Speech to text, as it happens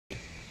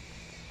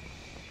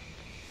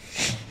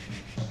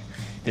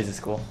This is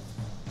cool.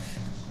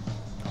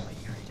 I'll let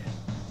you read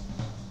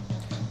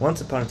it.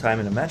 Once upon a time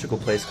in a magical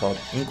place called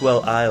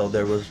Inkwell Isle,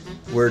 there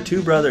were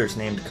two brothers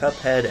named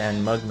Cuphead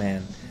and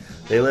Mugman.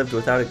 They lived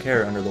without a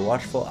care under the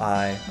watchful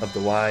eye of the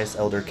wise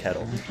Elder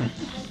Kettle.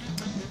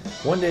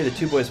 One day the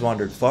two boys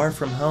wandered far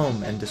from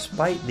home, and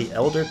despite the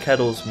Elder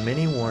Kettle's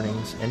many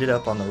warnings, ended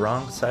up on the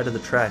wrong side of the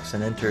tracks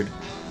and entered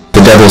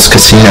the Devil's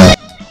Casino.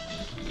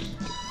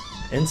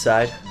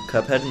 Inside,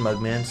 Cuphead and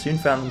Mugman soon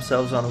found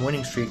themselves on a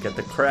winning streak at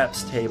the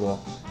craps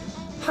table.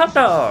 "Hot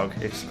dog!"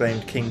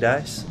 exclaimed King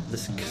Dice, the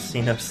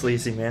casino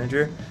sleazy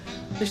manager.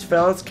 "These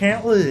fellas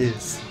can't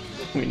lose."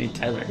 We need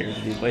Tyler here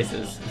to do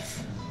voices.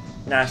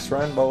 "Nice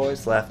run,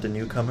 boys," laughed a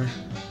newcomer.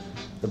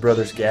 The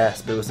brothers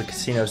gasped. It was the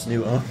casino's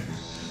new owner,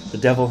 the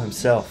devil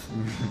himself.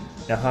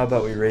 "Now how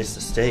about we raise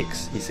the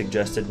stakes?" he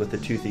suggested with a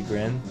toothy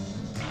grin.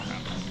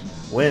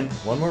 "Win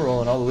one more roll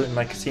and all the loot in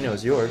my casino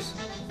is yours,"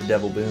 the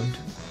devil boomed.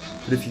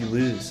 "But if you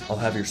lose, I'll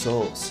have your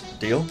souls.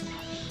 Deal?"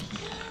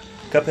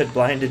 Cuphead,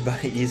 blinded by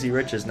easy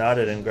riches,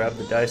 nodded and grabbed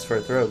the dice for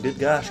a throw. "Good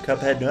gosh,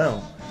 Cuphead,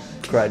 no!"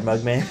 cried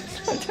Mugman.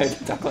 I tried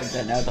to talk like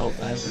that now the whole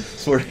time.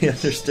 Swore he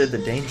understood the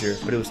danger,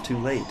 but it was too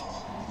late.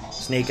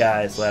 "Snake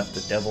eyes," laughed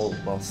the devil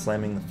while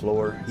slamming the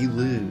floor. "You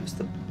lose."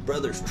 The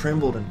brothers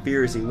trembled in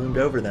fear as he loomed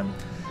over them.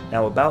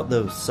 "Now about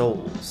those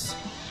souls."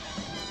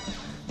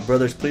 The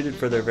brothers pleaded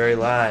for their very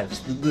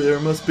lives. "There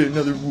must be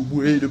another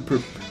way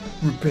to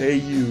repay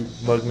you,"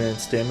 Mugman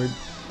stammered.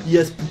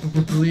 "Yes,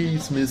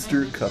 please,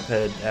 mister,"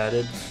 Cuphead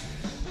added.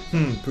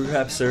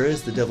 Perhaps there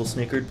is," the devil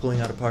snickered, pulling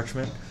out a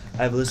parchment.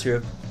 "I have a list here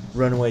of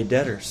runaway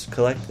debtors.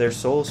 Collect their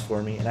souls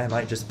for me, and I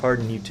might just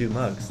pardon you two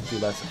mugs."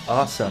 "Dude, that's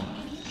awesome."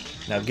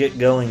 "Now get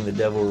going," the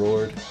devil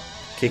roared,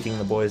 kicking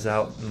the boys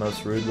out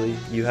most rudely.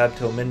 "You have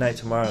till midnight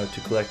tomorrow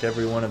to collect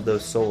every one of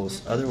those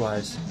souls.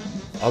 Otherwise,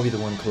 I'll be the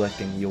one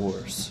collecting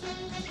yours."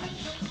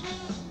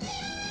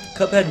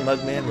 Cuphead and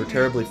Mugman were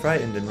terribly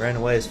frightened and ran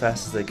away as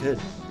fast as they could.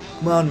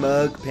 "Come on,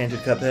 Mug,"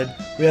 panted Cuphead.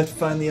 "We have to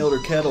find the Elder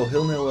Kettle.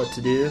 He'll know what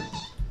to do."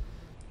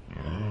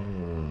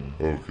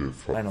 Okay,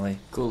 fine. Finally.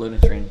 Cool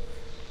loading screen.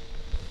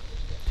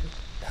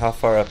 How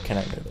far up can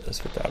I move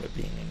this without it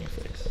being in your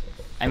face?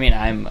 I mean,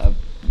 I'm a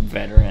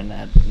veteran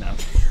at no.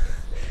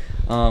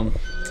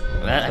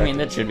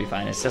 That should be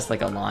fine. It's just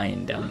like a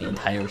line down the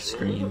entire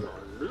screen.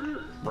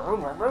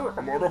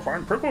 What a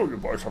fine pickle you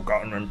boys have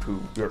gotten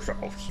into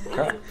yourselves.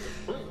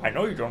 I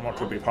know you don't want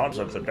to be pawns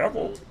of the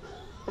devil,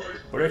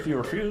 but if you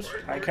refuse,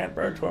 I can't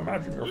bear to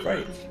imagine your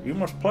fate. You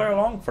must play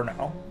along for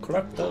now,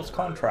 collect those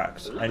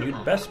contracts, and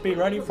you'd best be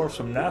ready for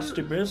some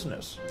nasty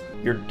business.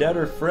 Your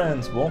debtor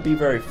friends won't be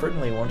very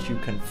friendly once you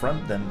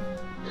confront them.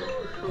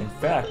 In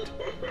fact,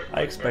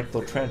 I expect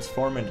they'll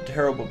transform into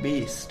terrible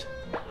beast.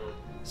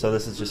 So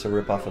this is just a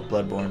ripoff of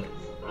Bloodborne.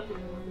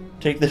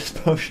 Take this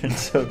potion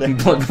so they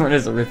Bloodborne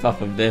is a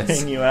ripoff of this.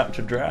 hang you out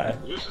to dry.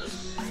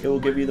 It will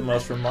give you the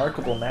most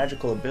remarkable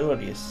magical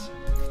abilities.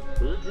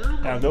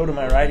 Now go to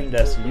my writing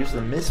desk and use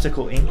the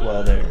mystical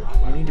inkwell there.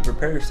 You need to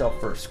prepare yourself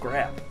for a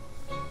scrap.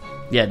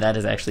 Yeah, that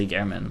is actually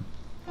Gehrman.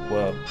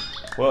 Whoa.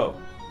 Whoa.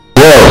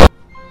 Whoa!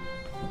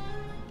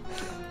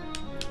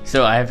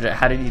 So I have to.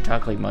 How did you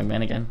talk like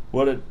Mugman again?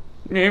 What did...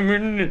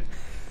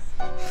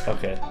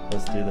 Okay,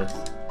 let's do this.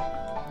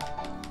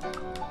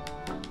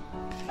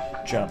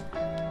 Jump.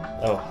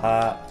 Oh,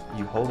 high.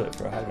 You hold it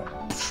for a high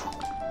jump.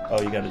 Oh,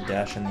 you gotta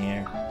dash in the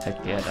air.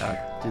 Heck yeah, dog.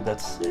 Dude,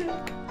 that's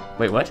sick.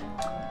 Wait, what?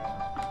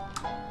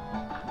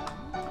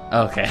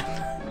 Okay.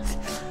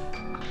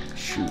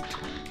 Shoot.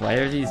 Why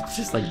are these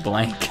just like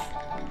blank?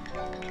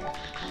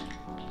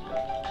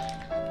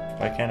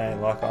 Why can't I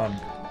lock on?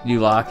 You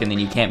lock and then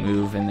you can't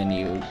move and then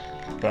you...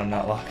 But I'm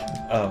not locking.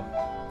 Oh.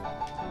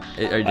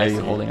 Are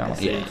you holding on?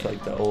 Yeah, it's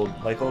like the old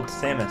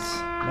Samus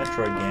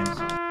Metroid games.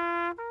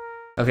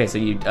 Okay, so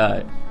you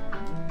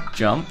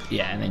jump,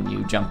 yeah, and then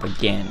you jump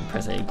again,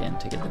 press A again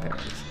to get the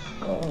parries.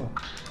 Oh.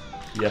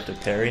 You have to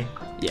parry?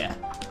 Yeah.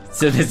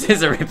 So this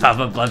is a ripoff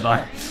of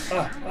Bloodborne.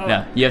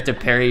 No, you have to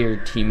parry your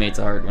teammates'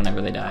 art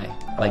whenever they die.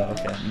 Like,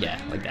 okay. Yeah,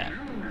 like that.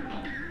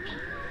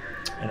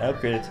 An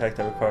upgrade attack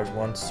that requires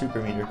one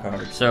super meter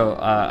card. So,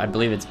 I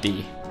believe it's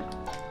B.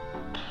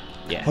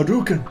 Yeah.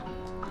 Hadouken!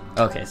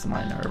 Okay, so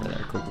mine are over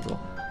there. Cool.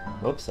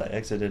 Whoops, I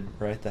exited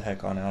right the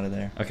heck on out of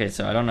there. Okay,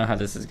 so I don't know how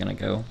this is gonna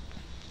go.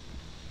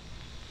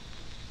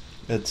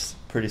 It's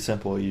pretty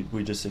simple.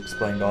 We just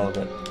explained all of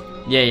it.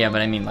 Yeah,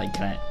 but I mean, like,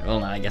 can I... Well,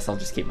 no, I guess I'll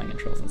just keep my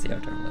controls and see how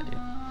terrible I do.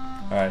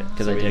 Alright,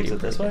 Because so I we did exit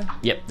this way?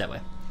 Yep, that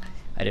way.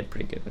 I did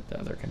pretty good with the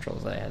other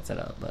controls that I had set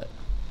up, but...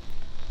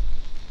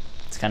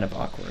 It's kind of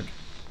awkward.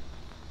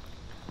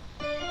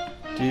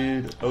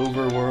 Dude,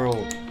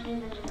 overworld.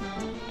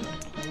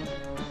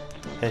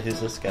 Hey, who's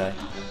this guy?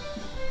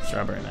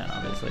 Strawberry Man,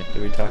 obviously.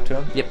 Did we talk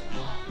to him? Yep.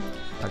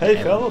 Hey,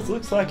 Okay, fellas,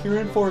 looks like you're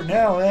in for it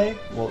now, eh?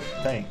 Well,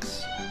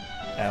 thanks,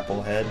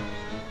 Applehead.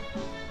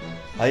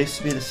 I used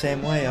to be the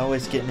same way,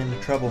 always getting into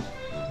trouble.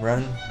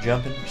 Running,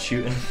 jumping,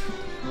 shooting.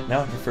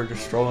 Now I prefer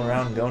just strolling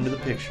around and going to the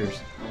pictures.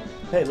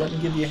 Hey, let me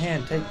give you a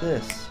hand, take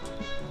this.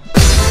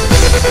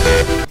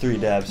 3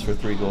 dabs for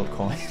 3 gold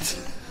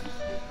coins.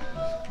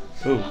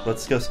 Ooh,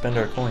 let's go spend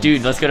our coins.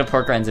 Dude, let's go to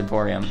Pork Rinds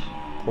Emporium.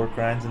 Pork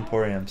Rinds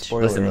Emporium.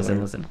 Spoiler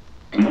Listen.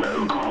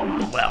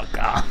 alert.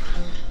 Welcome.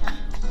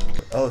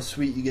 Oh,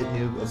 sweet, you get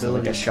new abilities. So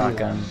like a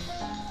shotgun.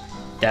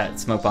 That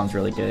smoke bomb's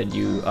really good.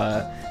 You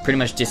pretty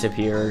much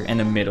disappear in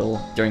the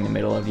middle, during the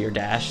middle of your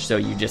dash, so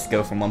you just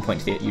go from one point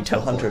to the other. You The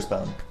teleport. Hunter's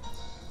Bone.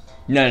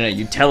 No,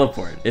 you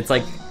teleport. It's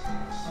like...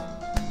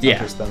 Yeah,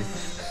 Hunter's Bone.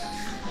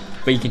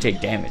 but you can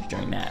take damage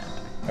during that.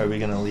 Are we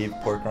gonna leave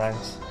Pork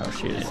Rinds? Oh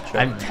shoot, Just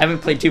I check. haven't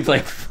played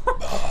 2-player before.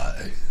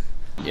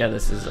 Yeah,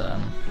 this is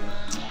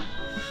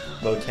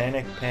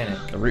Botanic Panic.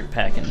 the root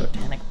pack in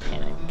Botanic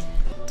Panic.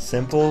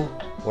 Simple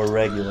or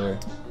regular?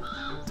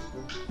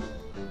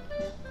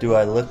 Do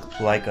I look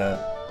like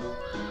a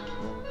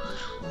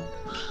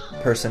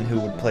person who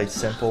would play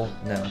simple?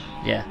 No.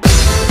 Yeah.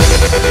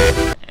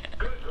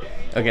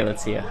 Okay,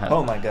 let's see.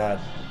 Oh my god.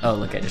 Oh,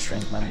 look, I just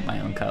drank my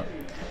own cup.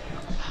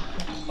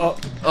 Oh,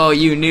 Oh,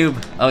 you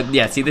noob. Oh,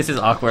 yeah, see, this is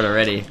awkward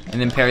already.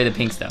 And then parry the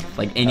pink stuff.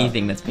 Like,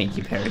 anything that's pink,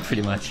 you parry,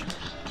 pretty much.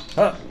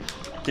 huh.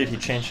 Dude, he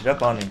changed it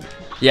up on me.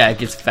 Yeah, it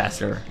gets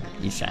faster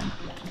each time.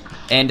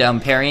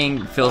 And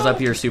parrying fills up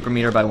your super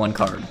meter by 1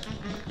 card.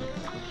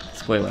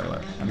 Spoiler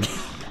alert.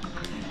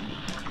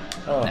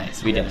 Oh,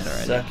 Nice, we did it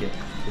already. Suck it.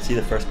 Is he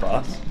the first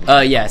boss?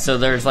 Yeah, so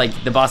there's,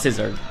 like, the bosses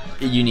are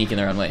unique in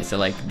their own way. So,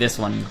 like, this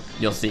one,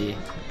 you'll see.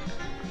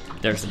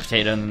 There's a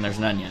potato and then there's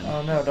an onion.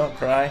 Oh no, don't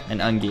cry. An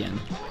onion.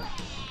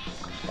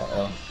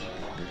 Uh-oh.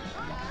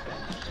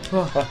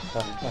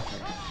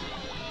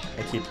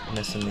 I keep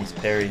missing these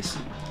parries.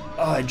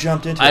 Oh, I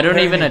jumped into it. I don't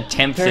Parry even me.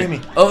 attempt Parry to... me.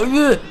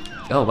 Oh, ugh!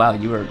 Oh, wow,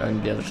 you were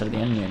on the other side of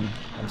the onion.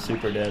 I'm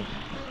super dead.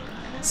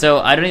 So,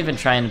 I don't even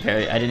try and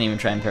parry... I didn't even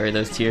try and parry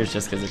those tiers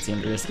just because it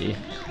seemed risky.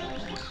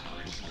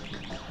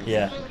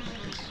 Yeah.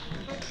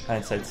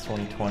 Hindsight's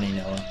 20/20,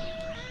 Noah.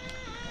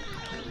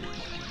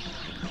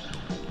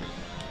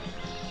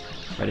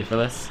 Ready for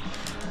this?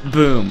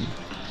 Boom.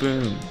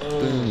 Boom.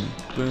 Oh. Boom.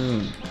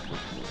 Boom.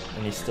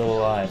 And he's still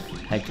alive.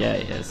 Heck yeah,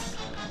 he is.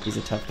 He's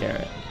a tough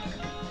carrot.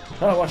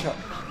 Oh, watch out.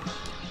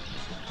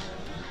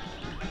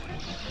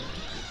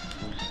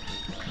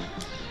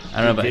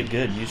 I don't know Get about...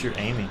 good. Use your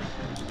aiming.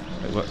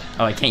 Wait, what?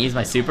 Oh, I can't use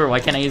my super? Why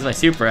can't I use my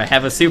super? I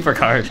have a super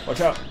card.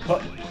 Watch out. Huh.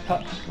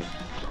 Huh.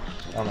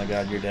 Oh my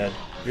god, you're dead.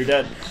 You're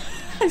dead.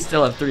 I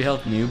still have 3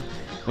 health, noob.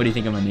 What do you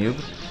think, I'm a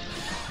noob?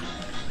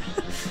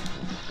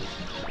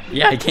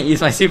 Yeah, I can't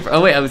use my super.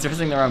 Oh wait, I was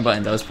pressing the wrong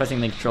buttons. I was pressing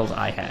the controls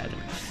I had.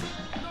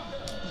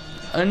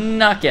 A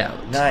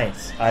knockout.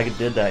 Nice. I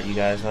did that, you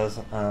guys. I was,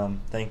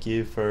 thank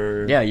you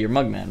for... Yeah, you're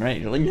Mugman, right?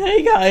 You're like,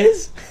 hey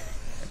guys.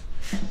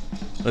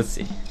 Let's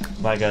see.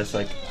 My guy's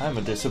like, I'm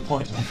a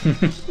disappointment.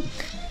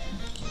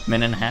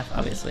 Minute and a half,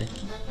 obviously.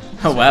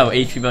 Oh wow,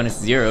 HP bonus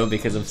 0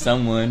 because of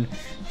someone.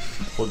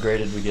 What grade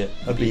did we get?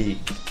 A B.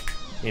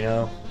 You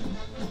know?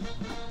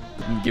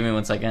 Give me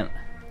 1 second.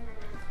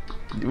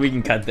 We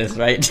can cut this,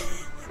 right?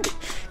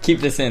 Keep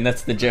this in,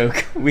 that's the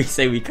joke. We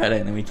say we cut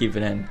it and then we keep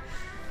it in.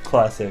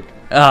 Classic.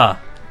 Ah.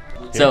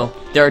 So,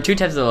 there are 2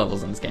 types of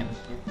levels in this game.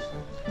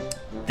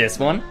 This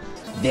one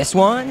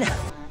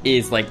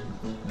is like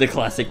the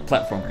classic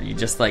platformer. You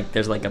just like,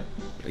 there's like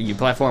you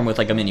platform with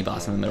like a mini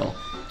boss in the middle.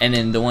 And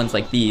then the ones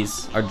like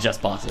these are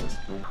just bosses.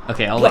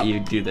 Okay, I'll let you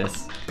do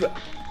this.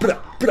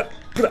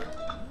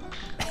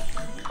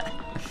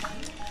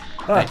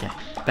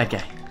 Bad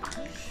guy.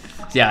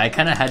 Yeah, I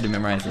kind of had to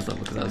memorize this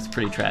level because I was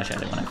pretty trash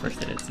at it when I first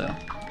did it, so.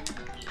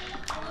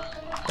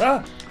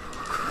 Ah!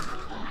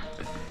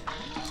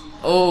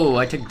 Oh,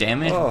 I took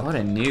damage? Oh. What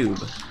a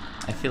noob.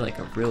 I feel like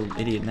a real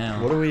idiot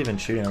now. What are we even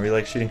shooting? Are we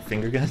like shooting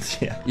finger guns?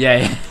 Yeah.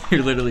 Yeah,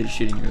 you're literally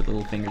shooting your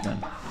little finger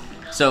gun.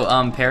 So,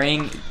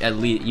 parrying, at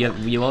least,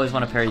 you always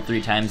want to parry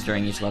 3 times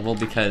during each level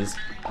because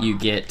you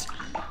get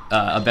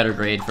a better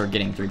grade for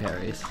getting 3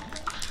 parries.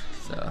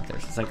 So,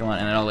 there's the second one,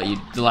 and then I'll let you...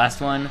 The last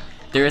one,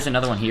 there is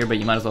another one here, but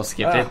you might as well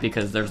skip it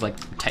because there's, like,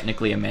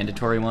 technically a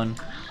mandatory one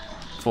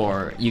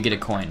for... You get a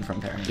coin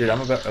from parrying. Dude, I'm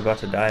about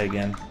to die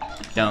again.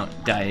 Don't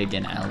die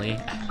again, Allie.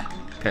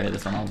 Parry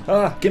this one.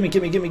 Ah, gimme.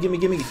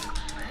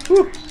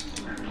 Woo!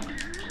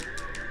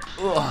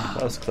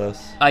 That was close.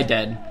 I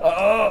dead.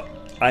 Oh!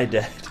 I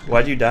dead.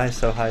 Why'd you die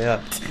so high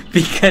up?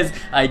 Because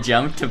I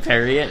jumped to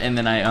parry it, and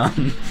then I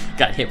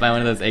got hit by one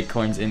of those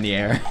acorns in the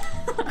air.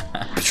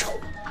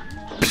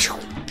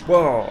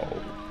 Whoa!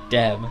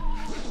 Damn.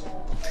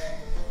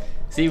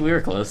 See, we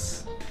were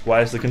close.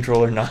 Why is the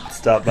controller not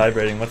stop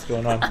vibrating? What's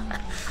going on?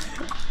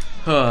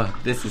 Oh,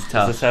 this is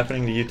tough. Is this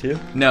happening to you too?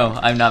 No,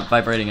 I'm not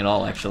vibrating at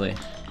all, actually.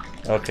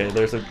 Okay,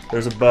 there's a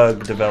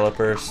bug,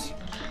 developers.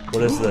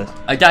 What is this?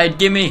 I died,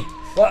 gimme!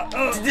 What?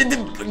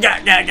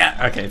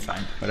 Okay, it's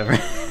fine. Whatever.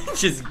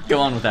 Just go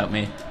on without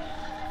me.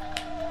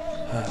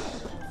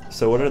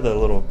 So what are the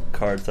little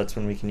cards? That's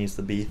when we can use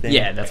the B thing?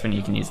 Yeah, that's when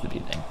you can use the B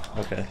thing.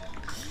 Okay.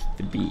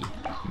 The B.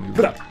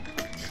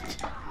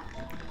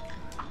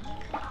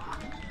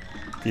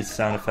 These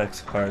sound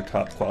effects are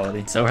top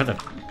quality. So are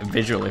the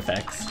visual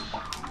effects.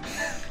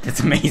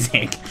 It's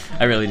amazing.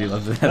 I really do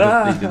love that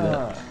they do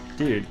that.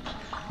 Dude,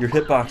 your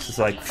hitbox is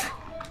like...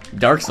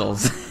 Dark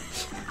Souls.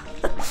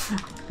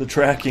 The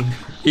tracking.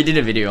 He did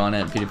a video on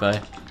it,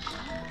 PewDiePie.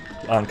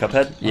 On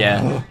Cuphead?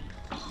 Yeah.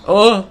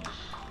 Oh!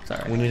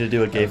 Sorry. We need to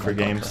do a Gay for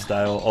Game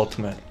style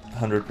ultimate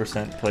 100%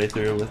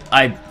 playthrough with.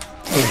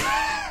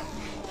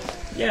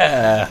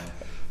 Yeah.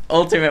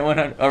 Ultimate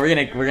 100. Oh,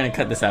 we're gonna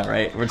cut this out,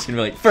 right? We're just gonna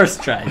be like,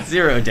 first try,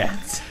 0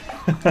 deaths.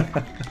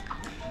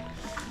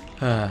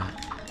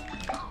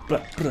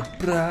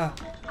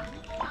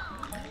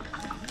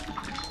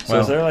 So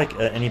is there like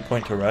at any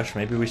point to rush?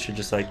 Maybe we should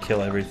just like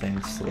kill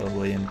everything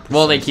slowly and.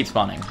 Well, they keep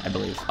spawning, I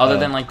believe. Other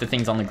than like the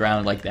things on the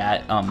ground like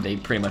that, they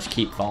pretty much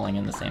keep falling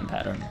in the same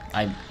pattern.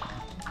 I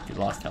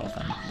lost health.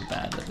 I'm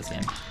bad at the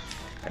same.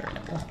 Parry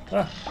number.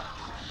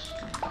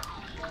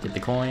 Get the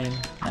coin.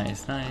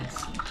 Nice,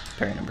 nice.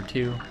 Parry number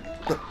 2.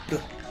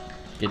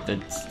 Get the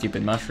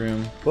stupid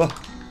mushroom. Whoa.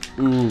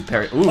 Ooh,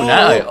 parry. Ooh, Oh,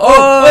 nice.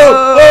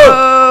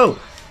 oh,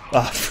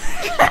 oh.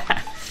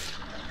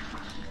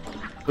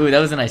 Ooh, that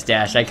was a nice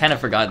dash. I kind of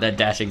forgot that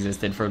dash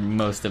existed for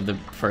most of the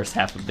first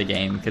half of the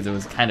game because it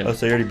was kind of. Oh,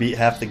 so you already beat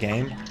half the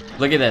game?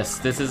 Look at this.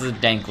 This is a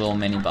dank little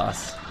mini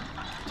boss.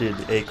 Dude,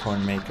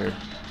 Acorn Maker.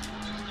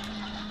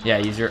 Yeah,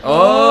 use your.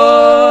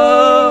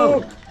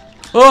 Oh!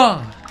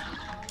 Oh!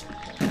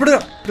 I'm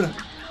gonna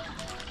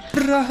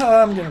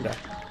die.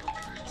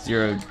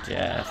 0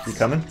 deaths. You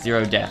coming?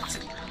 0 deaths.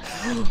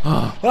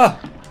 Ah!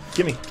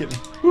 Get me, get me.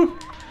 Woo.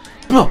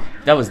 Oh,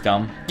 that was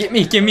dumb. Get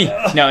me, get me.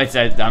 No, it's.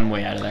 I'm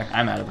way out of there.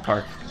 I'm out of the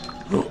park.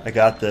 I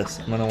got this.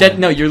 I'm gonna win.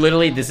 No, you're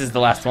literally. This is the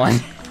last one.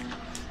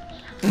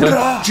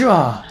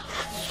 Draw.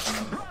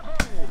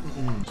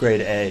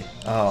 Grade A.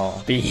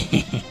 Oh.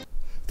 B.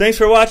 Thanks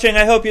for watching.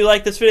 I hope you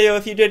liked this video.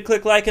 If you did,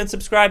 click like and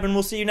subscribe, and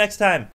we'll see you next time.